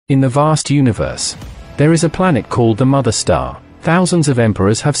In the vast universe, there is a planet called the Mother Star. Thousands of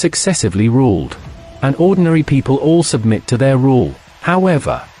emperors have successively ruled, and ordinary people all submit to their rule.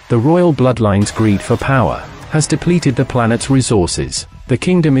 However, the royal bloodline's greed for power has depleted the planet's resources. The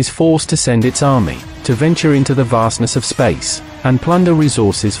kingdom is forced to send its army to venture into the vastness of space and plunder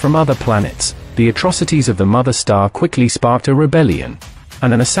resources from other planets. The atrocities of the Mother Star quickly sparked a rebellion,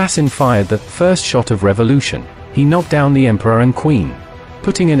 and an assassin fired the first shot of revolution. He knocked down the emperor and queen,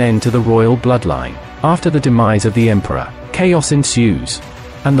 putting an end to the royal bloodline. After the demise of the emperor, chaos ensues,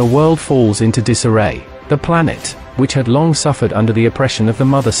 and the world falls into disarray. The planet, which had long suffered under the oppression of the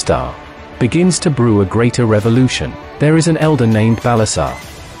Mother Star, begins to brew a greater revolution. There is an elder named Balasar,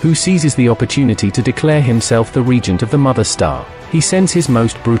 who seizes the opportunity to declare himself the regent of the Mother Star. He sends his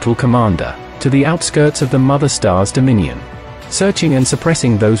most brutal commander to the outskirts of the Mother Star's dominion, searching and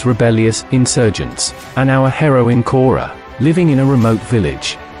suppressing those rebellious insurgents. And our heroine Cora, living in a remote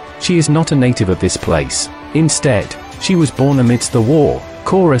village. She is not a native of this place. Instead, she was born amidst the war.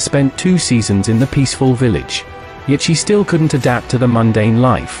 Cora spent 2 seasons in the peaceful village. Yet she still couldn't adapt to the mundane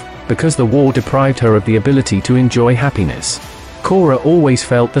life, because the war deprived her of the ability to enjoy happiness. Cora always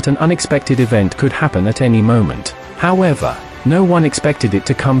felt that an unexpected event could happen at any moment. However, no one expected it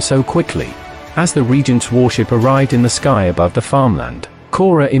to come so quickly. As the regent's warship arrived in the sky above the farmland,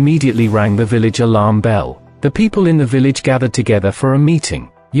 Cora immediately rang the village alarm bell. The people in the village gathered together for a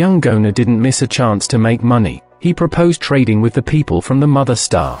meeting. Young Gona didn't miss a chance to make money. He proposed trading with the people from the Mother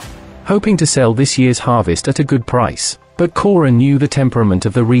Star, hoping to sell this year's harvest at a good price. But Cora knew the temperament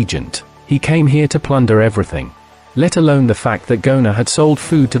of the regent. He came here to plunder everything, let alone the fact that Gona had sold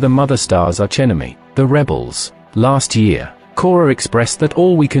food to the Mother Star's archenemy, the rebels. Last year, Cora expressed that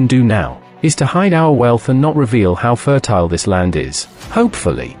all we can do now is to hide our wealth and not reveal how fertile this land is.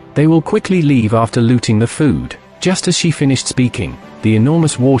 Hopefully, they will quickly leave after looting the food. Just as she finished speaking, the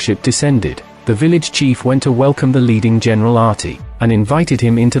enormous warship descended. The village chief went to welcome the leading General Artie, and invited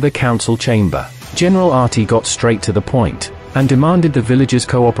him into the council chamber. General Artie got straight to the point, and demanded the villagers'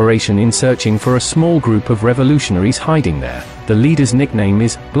 cooperation in searching for a small group of revolutionaries hiding there. The leader's nickname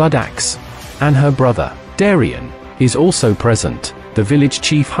is Blood Axe, and her brother, Darian, is also present. The village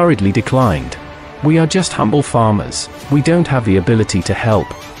chief hurriedly declined. "We are just humble farmers. We don't have the ability to help."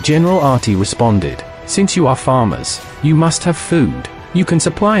 General Artie responded, "Since you are farmers, you must have food. You can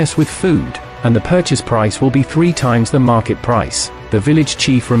supply us with food, and the purchase price will be 3 times the market price." The village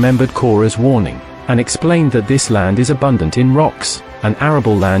chief remembered Cora's warning, and explained that this land is abundant in rocks, and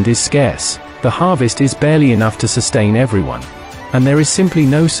arable land is scarce. The harvest is barely enough to sustain everyone, and there is simply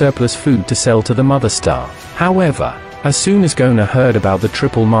no surplus food to sell to the Mother Star. However, as soon as Gona heard about the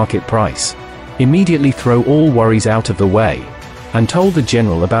triple market price, immediately throw all worries out of the way, and told the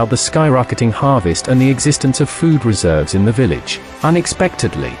general about the skyrocketing harvest and the existence of food reserves in the village.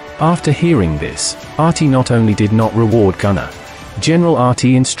 Unexpectedly, after hearing this, Artie not only did not reward Gona, General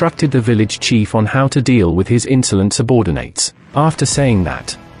Artie instructed the village chief on how to deal with his insolent subordinates. After saying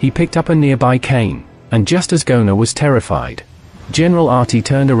that, he picked up a nearby cane, and just as Gona was terrified, General Artie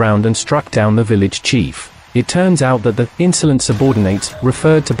turned around and struck down the village chief. It turns out that the insolent subordinates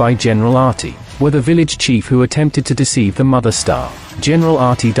referred to by General Artie were the village chief who attempted to deceive the Mother Star. General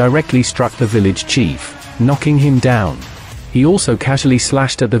Artie directly struck the village chief, knocking him down. He also casually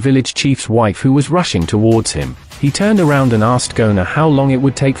slashed at the village chief's wife who was rushing towards him. He turned around and asked Gona how long it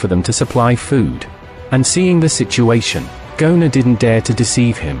would take for them to supply food. And seeing the situation, Gona didn't dare to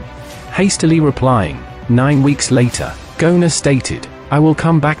deceive him, hastily replying. 9 weeks later, Gona stated, "I will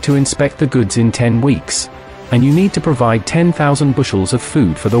come back to inspect the goods in 10 weeks. And you need to provide 10,000 bushels of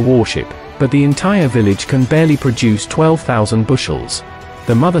food for the warship, but the entire village can barely produce 12,000 bushels.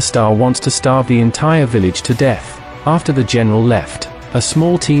 The Mother Star wants to starve the entire village to death." After the general left, a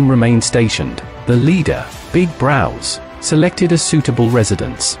small team remained stationed. The leader, Big Brows, selected a suitable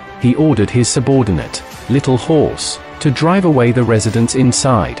residence. He ordered his subordinate, Little Horse, to drive away the residents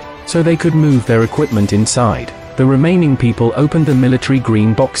inside, so they could move their equipment inside. The remaining people opened the military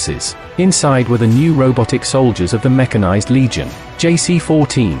green boxes. Inside were the new robotic soldiers of the Mechanized Legion,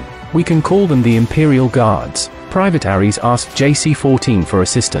 JC-14. "We can call them the Imperial Guards." Private Aries asked JC-14 for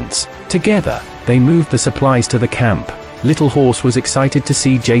assistance. Together, they moved the supplies to the camp. Little Horse was excited to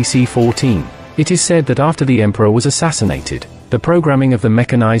see JC-14. It is said that after the Emperor was assassinated, the programming of the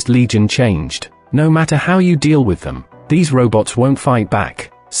Mechanized Legion changed. No matter how you deal with them, these robots won't fight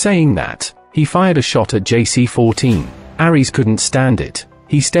back. Saying that, he fired a shot at JC-14. Ares couldn't stand it.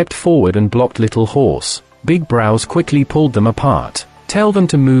 He stepped forward and blocked Little Horse. Big Brows quickly pulled them apart. "Tell them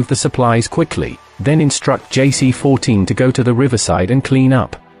to move the supplies quickly, then instruct JC-14 to go to the riverside and clean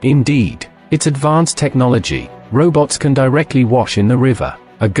up." Indeed, it's advanced technology. Robots can directly wash in the river.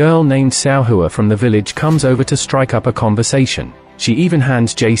 A girl named Xiaohua from the village comes over to strike up a conversation. She even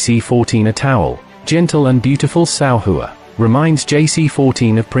hands JC-14 a towel. Gentle and beautiful Xiaohua reminds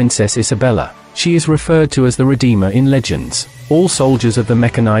JC-14 of Princess Isabella. She is referred to as the Redeemer in legends. All soldiers of the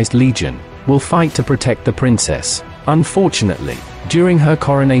Mechanized Legion will fight to protect the princess. Unfortunately, during her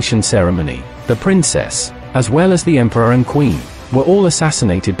coronation ceremony, the princess, as well as the emperor and queen, were all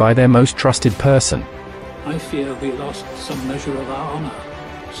assassinated by their most trusted person. I fear we lost some measure of our honor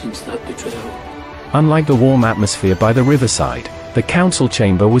since that betrayal. Unlike the warm atmosphere by the riverside, the council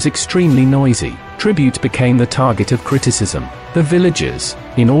chamber was extremely noisy. Tribute became the target of criticism. The villagers,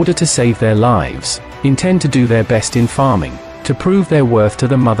 in order to save their lives, intend to do their best in farming, to prove their worth to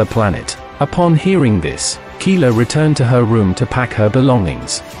the mother planet. Upon hearing this, Keela returned to her room to pack her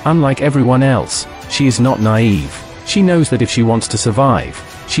belongings. Unlike everyone else, she is not naive. She knows that if she wants to survive,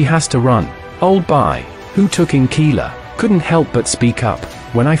 she has to run. Old Bai, who took in Keela, couldn't help but speak up.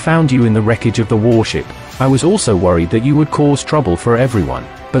 When I found you in the wreckage of the warship, I was also worried that you would cause trouble for everyone.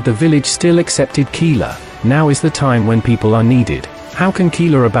 But the village still accepted Keela. Now is the time when people are needed. How can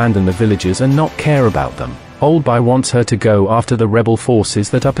Keela abandon the villagers and not care about them? Old Bai wants her to go after the rebel forces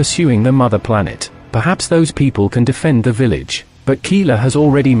that are pursuing the mother planet. Perhaps those people can defend the village. But Keela has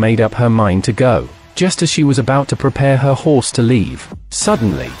already made up her mind to go. Just as she was about to prepare her horse to leave,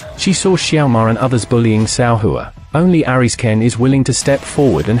 suddenly, she saw Xiaomar and others bullying Xiaohua. Only Arisken is willing to step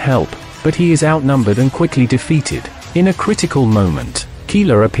forward and help, but he is outnumbered and quickly defeated. In a critical moment,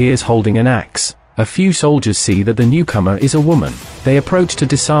 Keela appears holding an axe. A few soldiers see that the newcomer is a woman. They approach to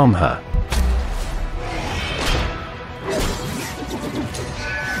disarm her.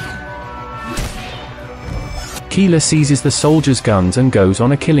 Keela seizes the soldiers' guns and goes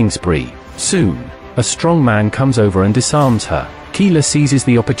on a killing spree. Soon, a strong man comes over and disarms her. Keela seizes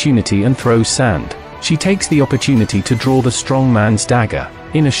the opportunity and throws sand. She takes the opportunity to draw the strong man's dagger.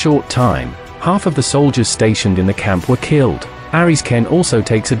 In a short time, half of the soldiers stationed in the camp were killed. Arisken also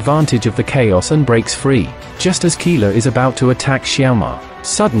takes advantage of the chaos and breaks free. Just as Keela is about to attack Xiaomar,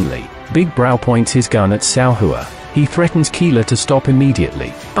 suddenly, Big Brow points his gun at Xiaohua. He threatens Keela to stop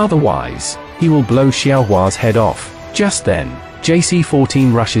immediately. Otherwise, he will blow Xiaohua's head off. Just then,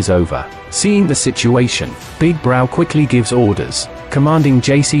 JC-14 rushes over. Seeing the situation, Big Brow quickly gives orders, commanding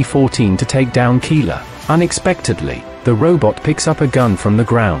JC-14 to take down Keela. Unexpectedly, the robot picks up a gun from the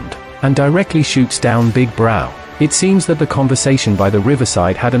ground, and directly shoots down Big Brow. It seems that the conversation by the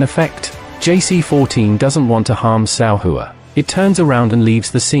riverside had an effect. JC-14 doesn't want to harm Xiaohua. It turns around and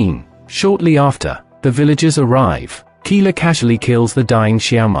leaves the scene. Shortly after, the villagers arrive. Keela casually kills the dying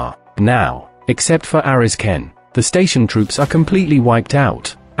Xiaomar. Now, except for Arisken, the station troops are completely wiped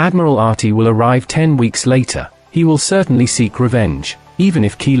out. Admiral Artie will arrive 10 weeks later. He will certainly seek revenge. Even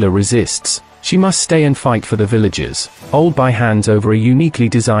if Keela resists, she must stay and fight for the villagers. Old Bai hands over a uniquely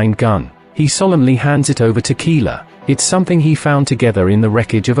designed gun. He solemnly hands it over to Keela. It's something he found together in the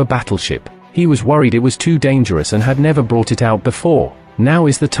wreckage of a battleship. He was worried it was too dangerous and had never brought it out before. Now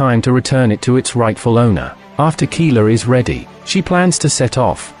is the time to return it to its rightful owner. After Keela is ready, she plans to set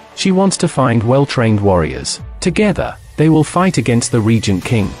off. She wants to find well-trained warriors. Together, they will fight against the Regent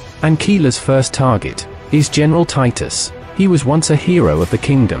King. And Keela's first target is General Titus. He was once a hero of the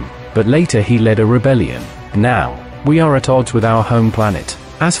kingdom, but later he led a rebellion. Now, we are at odds with our home planet.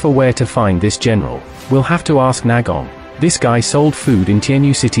 As for where to find this general, we'll have to ask Nagong. This guy sold food in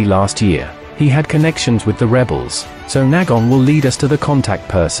Tianyu City last year. He had connections with the rebels, so Nagong will lead us to the contact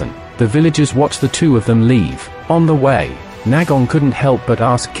person. The villagers watch the two of them leave. On the way, Nagong couldn't help but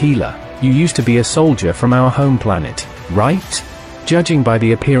ask Keela, "You used to be a soldier from our home planet, right? Judging by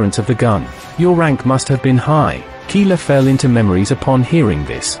the appearance of the gun, your rank must have been high." Keela fell into memories upon hearing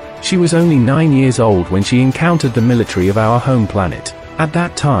this. She was only 9 years old when she encountered the military of our home planet. At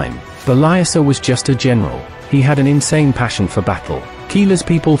that time, Beliasa was just a general. He had an insane passion for battle. Keela's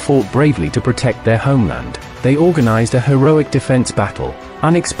people fought bravely to protect their homeland. They organized a heroic defense battle.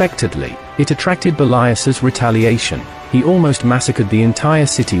 Unexpectedly, it attracted Beliasa's retaliation. He almost massacred the entire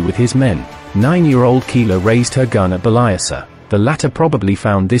city with his men. 9-year-old Keela raised her gun at Beliasa. The latter probably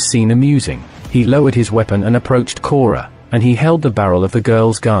found this scene amusing. He lowered his weapon and approached Cora, and he held the barrel of the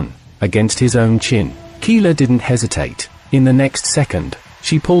girl's gun against his own chin. Keela didn't hesitate. In the next second,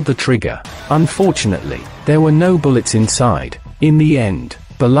 she pulled the trigger. Unfortunately, there were no bullets inside. In the end,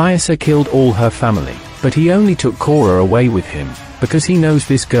 Beliasa killed all her family, but he only took Cora away with him, because he knows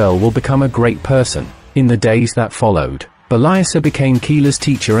this girl will become a great person. In the days that followed, Beliasa became Keela's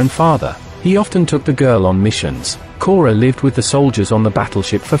teacher and father. He often took the girl on missions. Cora lived with the soldiers on the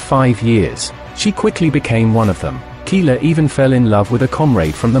battleship for 5 years. She quickly became one of them. Keela even fell in love with a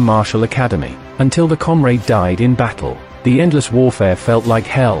comrade from the Martial Academy, until the comrade died in battle. The endless warfare felt like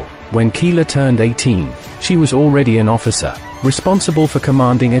hell. When Keela turned 18, she was already an officer, responsible for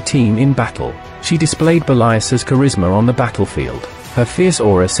commanding a team in battle. She displayed Belias's charisma on the battlefield. Her fierce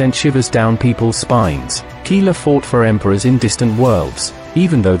aura sent shivers down people's spines. Keela fought for emperors in distant worlds,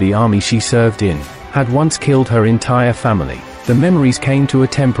 even though the army she served in had once killed her entire family. The memories came to a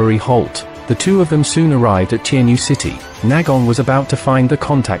temporary halt. The two of them soon arrived at Tianyu City. Nagon was about to find the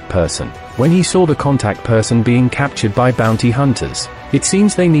contact person, when he saw the contact person being captured by bounty hunters. It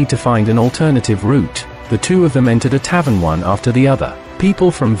seems they need to find an alternative route. The two of them entered a tavern one after the other.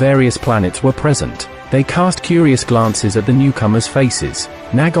 People from various planets were present. They cast curious glances at the newcomers' faces.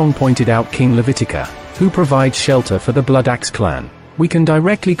 Nagon pointed out King Levitica, who provides shelter for the Blood Axe clan. We can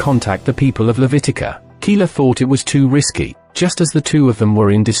directly contact the people of Levitica. Keela thought it was too risky, just as the two of them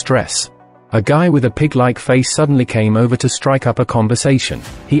were in distress. A guy with a pig-like face suddenly came over to strike up a conversation.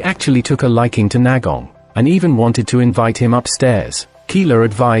 He actually took a liking to Nagon, and even wanted to invite him upstairs. Keela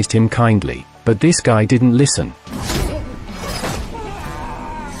advised him kindly, but this guy didn't listen.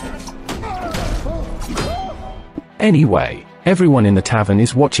 Anyway, everyone in the tavern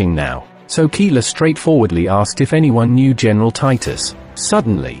is watching now, so Keela straightforwardly asked if anyone knew General Titus.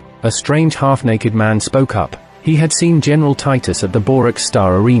 Suddenly, a strange half-naked man spoke up. He had seen General Titus at the Borax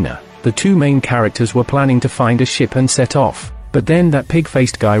Star Arena. The two main characters were planning to find a ship and set off, but then that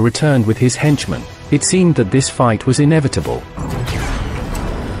pig-faced guy returned with his henchmen. It seemed that this fight was inevitable.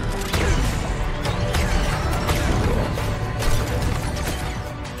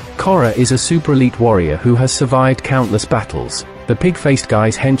 Korra is a super-elite warrior who has survived countless battles. The pig-faced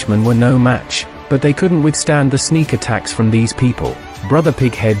guy's henchmen were no match, but they couldn't withstand the sneak attacks from these people. Brother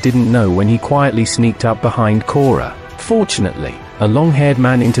Pighead didn't know when he quietly sneaked up behind Korra. Fortunately, a long-haired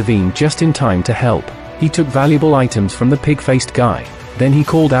man intervened just in time to help. He took valuable items from the pig-faced guy. Then he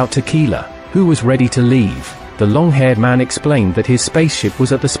called out to Keela, who was ready to leave. The long-haired man explained that his spaceship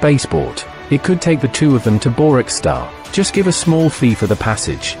was at the spaceport. It could take the two of them to Borax Star. Just give a small fee for the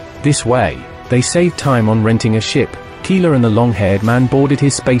passage. This way, they saved time on renting a ship. Keela and the long-haired man boarded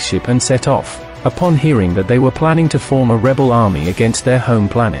his spaceship and set off. Upon hearing that they were planning to form a rebel army against their home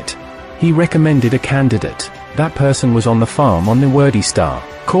planet, he recommended a candidate. That person was on the farm on Niwerdi Star.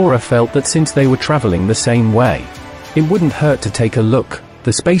 Korra felt that since they were traveling the same way, it wouldn't hurt to take a look.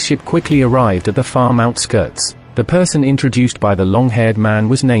 The spaceship quickly arrived at the farm outskirts. The person introduced by the long-haired man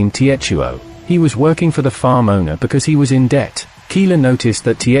was named Tietuo. He was working for the farm owner because he was in debt. Keela noticed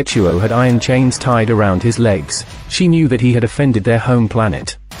that Tietuo had iron chains tied around his legs. She knew that he had offended their home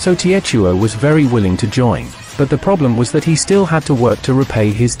planet, so Tietuo was very willing to join. But the problem was that he still had to work to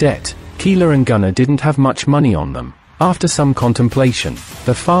repay his debt. Keela and Gunnar didn't have much money on them. After some contemplation,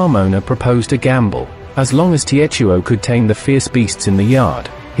 the farm owner proposed a gamble. As long as Tietuo could tame the fierce beasts in the yard,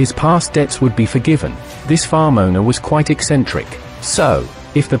 his past debts would be forgiven. This farm owner was quite eccentric. So,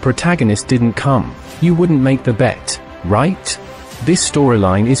 if the protagonist didn't come, you wouldn't make the bet, right? This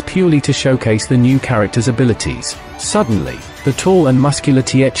storyline is purely to showcase the new character's abilities. Suddenly, the tall and muscular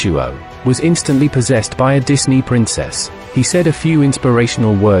Tietuo was instantly possessed by a Disney princess. He said a few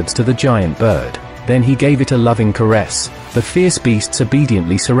inspirational words to the giant bird. Then he gave it a loving caress. The fierce beasts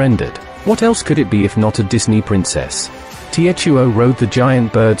obediently surrendered. What else could it be if not a Disney princess? Tietuo rode the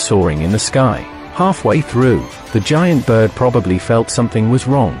giant bird soaring in the sky. Halfway through, the giant bird probably felt something was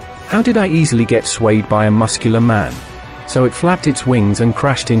wrong. How did I easily get swayed by a muscular man? So it flapped its wings and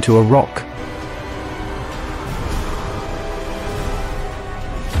crashed into a rock.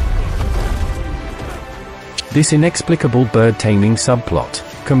 This inexplicable bird-taming subplot,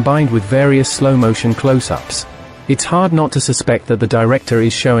 combined with various slow-motion close-ups. It's hard not to suspect that the director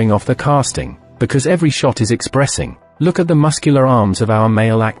is showing off the casting, because every shot is expressing. Look at the muscular arms of our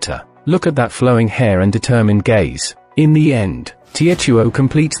male actor. Look at that flowing hair and determined gaze. In the end, Tietuo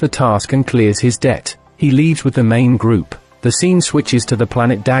completes the task and clears his debt. He leaves with the main group. The scene switches to the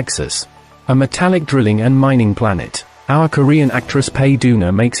planet Daxus, a metallic drilling and mining planet. Our Korean actress Pae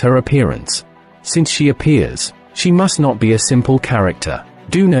Duna makes her appearance. Since she appears, she must not be a simple character.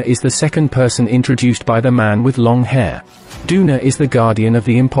 Duna is the second person introduced by the man with long hair. Duna is the guardian of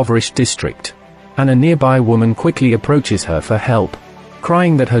the impoverished district, and a nearby woman quickly approaches her for help,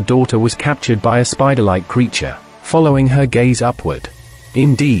 crying that her daughter was captured by a spider-like creature, following her gaze upward.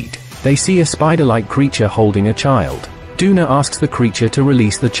 Indeed, they see a spider-like creature holding a child. Duna asks the creature to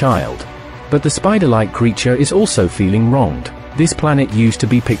release the child, but the spider-like creature is also feeling wronged. This planet used to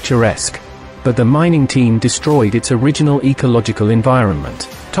be picturesque, but the mining team destroyed its original ecological environment.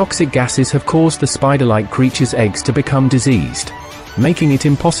 Toxic gases have caused the spider-like creature's eggs to become diseased, making it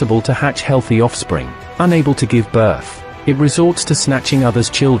impossible to hatch healthy offspring. Unable to give birth, it resorts to snatching others'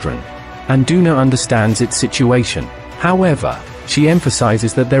 children, and Duna understands its situation. However, she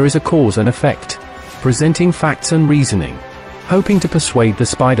emphasizes that there is a cause and effect, presenting facts and reasoning, hoping to persuade the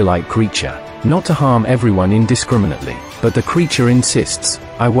spider-like creature not to harm everyone indiscriminately. But the creature insists,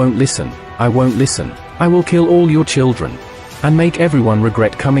 "I won't listen, I won't listen. I will kill all your children, and make everyone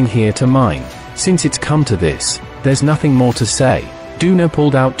regret coming here to mine. Since it's come to this, there's nothing more to say." Duna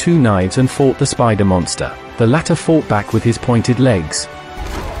pulled out 2 knives and fought the spider monster. The latter fought back with his pointed legs.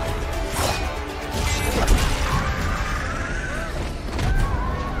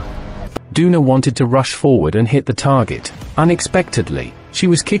 Duna wanted to rush forward and hit the target. Unexpectedly, she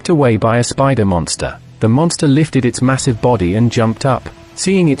was kicked away by a spider monster. The monster lifted its massive body and jumped up,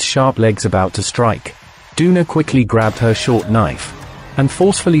 seeing its sharp legs about to strike. Duna quickly grabbed her short knife and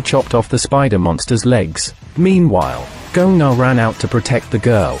forcefully chopped off the spider monster's legs. Meanwhile, Gona ran out to protect the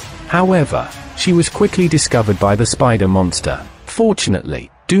girl. However, she was quickly discovered by the spider monster.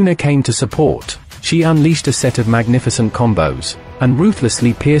 Fortunately, Duna came to support. She unleashed a set of magnificent combos and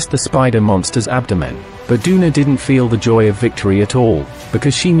ruthlessly pierced the spider monster's abdomen. But Duna didn't feel the joy of victory at all,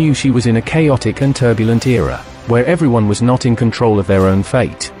 because she knew she was in a chaotic and turbulent era, where everyone was not in control of their own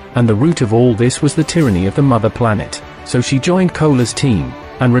fate, and the root of all this was the tyranny of the mother planet. So she joined Kola's team,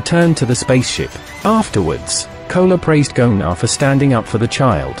 and returned to the spaceship. Afterwards, Kola praised Gona for standing up for the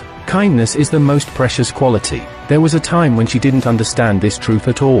child. Kindness is the most precious quality. There was a time when she didn't understand this truth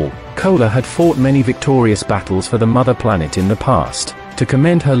at all. Kola had fought many victorious battles for the mother planet in the past. To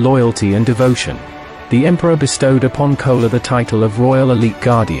commend her loyalty and devotion, the Emperor bestowed upon Kola the title of Royal Elite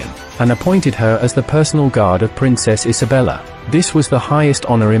Guardian, and appointed her as the personal guard of Princess Isabella. This was the highest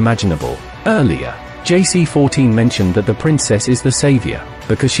honor imaginable. Earlier, JC-14 mentioned that the princess is the savior,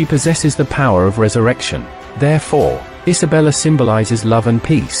 because she possesses the power of resurrection. Therefore, Isabella symbolizes love and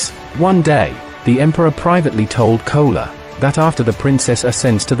peace. One day, the Emperor privately told Kola that after the princess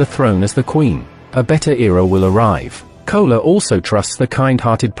ascends to the throne as the queen, a better era will arrive. Kola also trusts the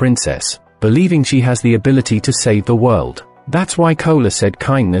kind-hearted princess, believing she has the ability to save the world. That's why Kola said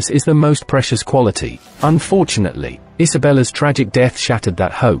kindness is the most precious quality. Unfortunately, Isabella's tragic death shattered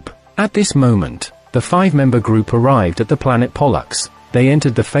that hope. At this moment, the 5-member group arrived at the planet Pollux. They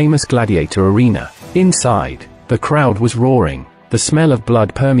entered the famous gladiator arena. Inside, the crowd was roaring. The smell of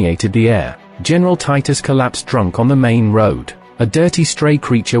blood permeated the air. General Titus collapsed drunk on the main road. A dirty stray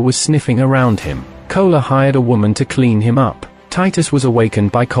creature was sniffing around him. Kola hired a woman to clean him up. Titus was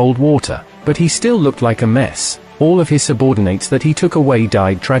awakened by cold water, but he still looked like a mess. All of his subordinates that he took away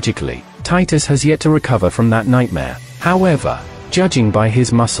died tragically. Titus has yet to recover from that nightmare. However, judging by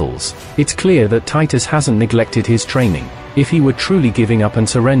his muscles, it's clear that Titus hasn't neglected his training. If he were truly giving up and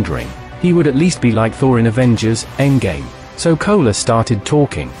surrendering, he would at least be like Thor in Avengers: Endgame. So Kola started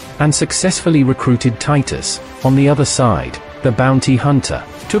talking, and successfully recruited Titus. On the other side, the bounty hunter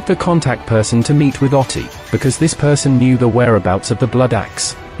took the contact person to meet with Otti, because this person knew the whereabouts of the blood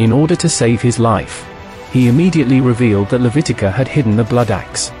axe. In order to save his life, he immediately revealed that Levitica had hidden the blood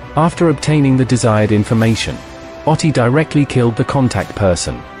axe. After obtaining the desired information, Otti directly killed the contact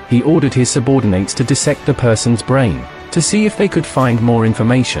person. He ordered his subordinates to dissect the person's brain, to see if they could find more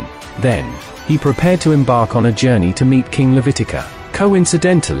information. Then, he prepared to embark on a journey to meet King Levitica.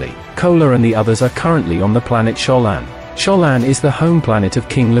 Coincidentally, Kola and the others are currently on the planet Sholan. Sholan is the home planet of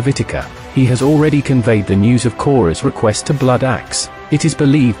King Levitica. He has already conveyed the news of Korra's request to Blood Axe. It is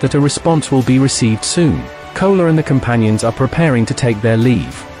believed that a response will be received soon. Kola and the companions are preparing to take their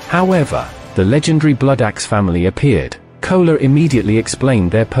leave. However, the legendary Blood Axe family appeared. Kola immediately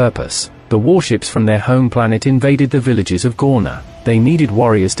explained their purpose. The warships from their home planet invaded the villages of Gorna. They needed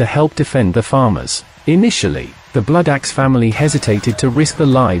warriors to help defend the farmers. Initially, the Blood Axe family hesitated to risk the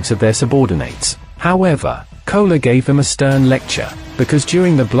lives of their subordinates. However, Kola gave them a stern lecture, because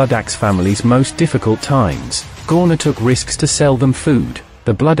during the Blood Axe family's most difficult times, Gorna took risks to sell them food.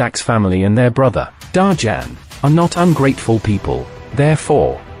 The Blood Axe family and their brother, Darjan, are not ungrateful people.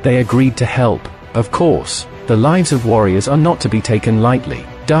 Therefore, they agreed to help. Of course, the lives of warriors are not to be taken lightly.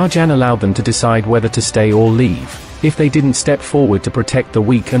 Darjan allowed them to decide whether to stay or leave. If they didn't step forward to protect the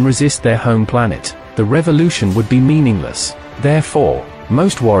weak and resist their home planet, the revolution would be meaningless. Therefore,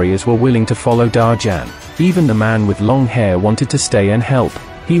 most warriors were willing to follow Darjan. Even the man with long hair wanted to stay and help.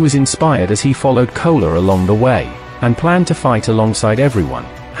 He was inspired as he followed Kola along the way, and planned to fight alongside everyone.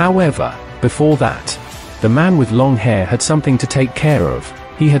 However, before that, the man with long hair had something to take care of.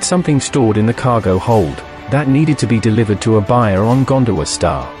 He had something stored in the cargo hold that needed to be delivered to a buyer on Gondor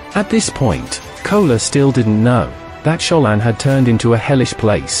Star. At this point, Kola still didn't know that Sholan had turned into a hellish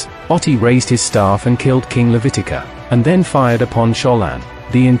place. Otti raised his staff and killed King Levitica, and then fired upon Sholan.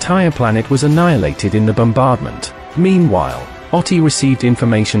 The entire planet was annihilated in the bombardment. Meanwhile, Otti received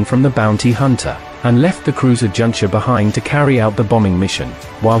information from the bounty hunter, and left the cruiser Juncture behind to carry out the bombing mission,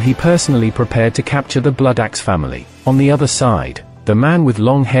 while he personally prepared to capture the Bloodaxe family. On the other side, the man with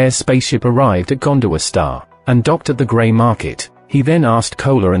long hair's spaceship arrived at Gondor Star, and docked at the Grey Market. He then asked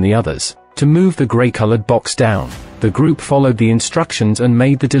Kola and the others to move the grey-colored box down. The group followed the instructions and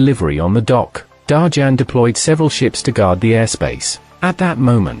made the delivery on the dock. Darjan deployed several ships to guard the airspace. At that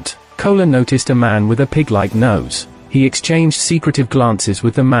moment, Kola noticed a man with a pig-like nose. He exchanged secretive glances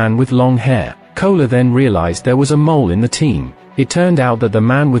with the man with long hair. Kola then realized there was a mole in the team. It turned out that the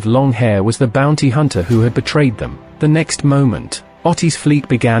man with long hair was the bounty hunter who had betrayed them. The next moment, Otti's fleet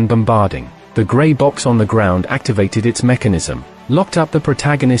began bombarding. The grey box on the ground activated its mechanism, locked up the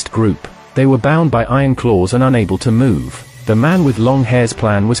protagonist group. They were bound by iron claws and unable to move. The man with long hair's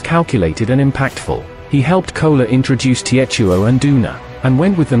plan was calculated and impactful. He helped Kola introduce Tietuo and Duna, and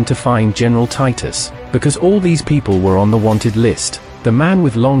went with them to find General Titus. Because all these people were on the wanted list, the man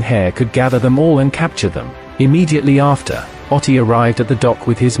with long hair could gather them all and capture them. Immediately after, Otti arrived at the dock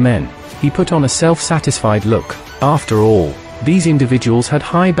with his men. He put on a self-satisfied look. After all, these individuals had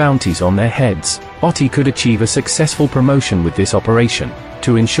high bounties on their heads. Otti could achieve a successful promotion with this operation.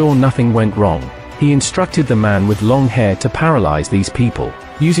 To ensure nothing went wrong, he instructed the man with long hair to paralyze these people,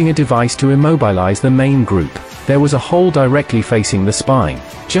 using a device to immobilize the main group. There was a hole directly facing the spine.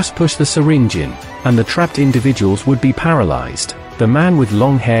 Just push the syringe in, and the trapped individuals would be paralyzed. The man with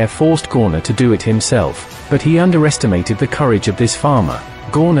long hair forced Gorner to do it himself, but he underestimated the courage of this farmer.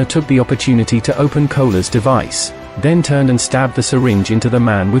 Gorner took the opportunity to open Kola's device, then turned and stabbed the syringe into the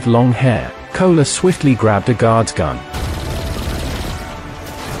man with long hair. Kola swiftly grabbed a guard's gun.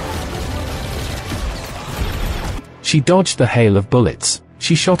 She dodged the hail of bullets.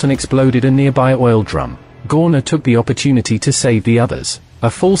 She shot and exploded a nearby oil drum. Gorner took the opportunity to save the others. A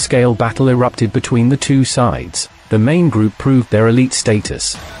full-scale battle erupted between the two sides. The main group proved their elite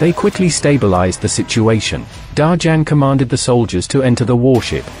status. They quickly stabilized the situation. Darjan commanded the soldiers to enter the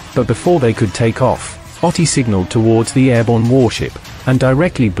warship, but before they could take off, Otti signaled towards the airborne warship, and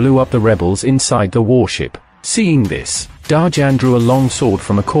directly blew up the rebels inside the warship. Seeing this, Darjan drew a long sword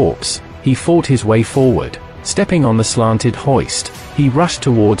from a corpse. He fought his way forward. Stepping on the slanted hoist, he rushed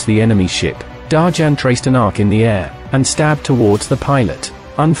towards the enemy ship. Darjan traced an arc in the air, and stabbed towards the pilot.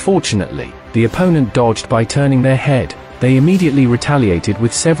 Unfortunately, the opponent dodged by turning their head. They immediately retaliated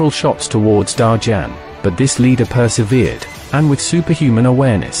with several shots towards Darjan, but this leader persevered, and with superhuman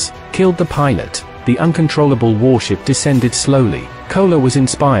awareness, killed the pilot. The uncontrollable warship descended slowly. Kola was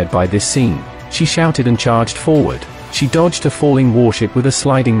inspired by this scene. She shouted and charged forward. She dodged a falling warship with a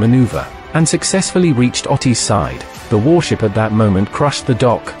sliding maneuver, and successfully reached Otti's side. The warship at that moment crushed the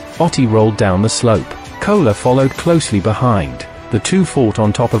dock. Otti rolled down the slope. Kola followed closely behind. The two fought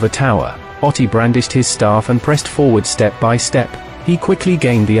on top of a tower. Otti brandished his staff and pressed forward step by step. He quickly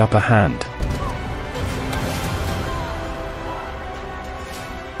gained the upper hand.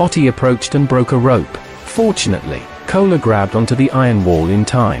 Otti approached and broke a rope. Fortunately, Kola grabbed onto the iron wall in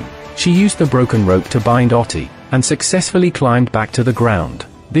time. She used the broken rope to bind Otti, and successfully climbed back to the ground.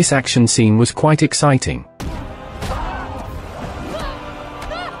 This action scene was quite exciting.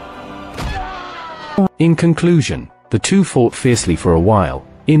 In conclusion, the two fought fiercely for a while.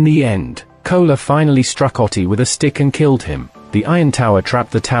 In the end, Kola finally struck Otti with a stick and killed him. The iron tower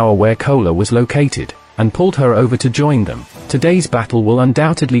trapped the tower where Kola was located, and pulled her over to join them. Today's battle will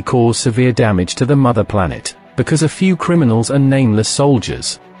undoubtedly cause severe damage to the mother planet, because a few criminals and nameless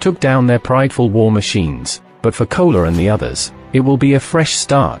soldiers took down their prideful war machines. But for Kola and the others, it will be a fresh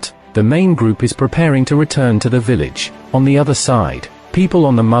start. The main group is preparing to return to the village. On the other side, people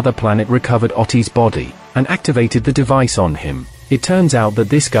on the mother planet recovered Otti's body, and activated the device on him. It turns out that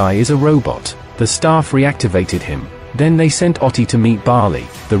this guy is a robot. The staff reactivated him. Then they sent Otti to meet Barley.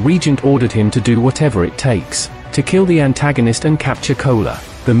 The regent ordered him to do whatever it takes to kill the antagonist and capture Kola.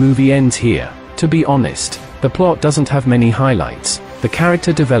 The movie ends here. To be honest, the plot doesn't have many highlights. The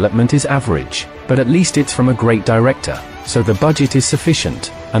character development is average, but at least it's from a great director, so the budget is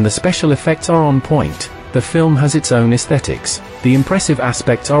sufficient, and the special effects are on point. The film has its own aesthetics. The impressive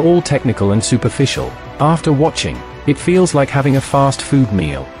aspects are all technical and superficial. After watching, it feels like having a fast food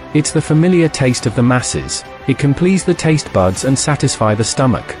meal. It's the familiar taste of the masses. It can please the taste buds and satisfy the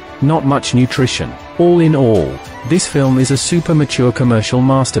stomach. Not much nutrition. All in all, this film is a super mature commercial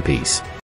masterpiece.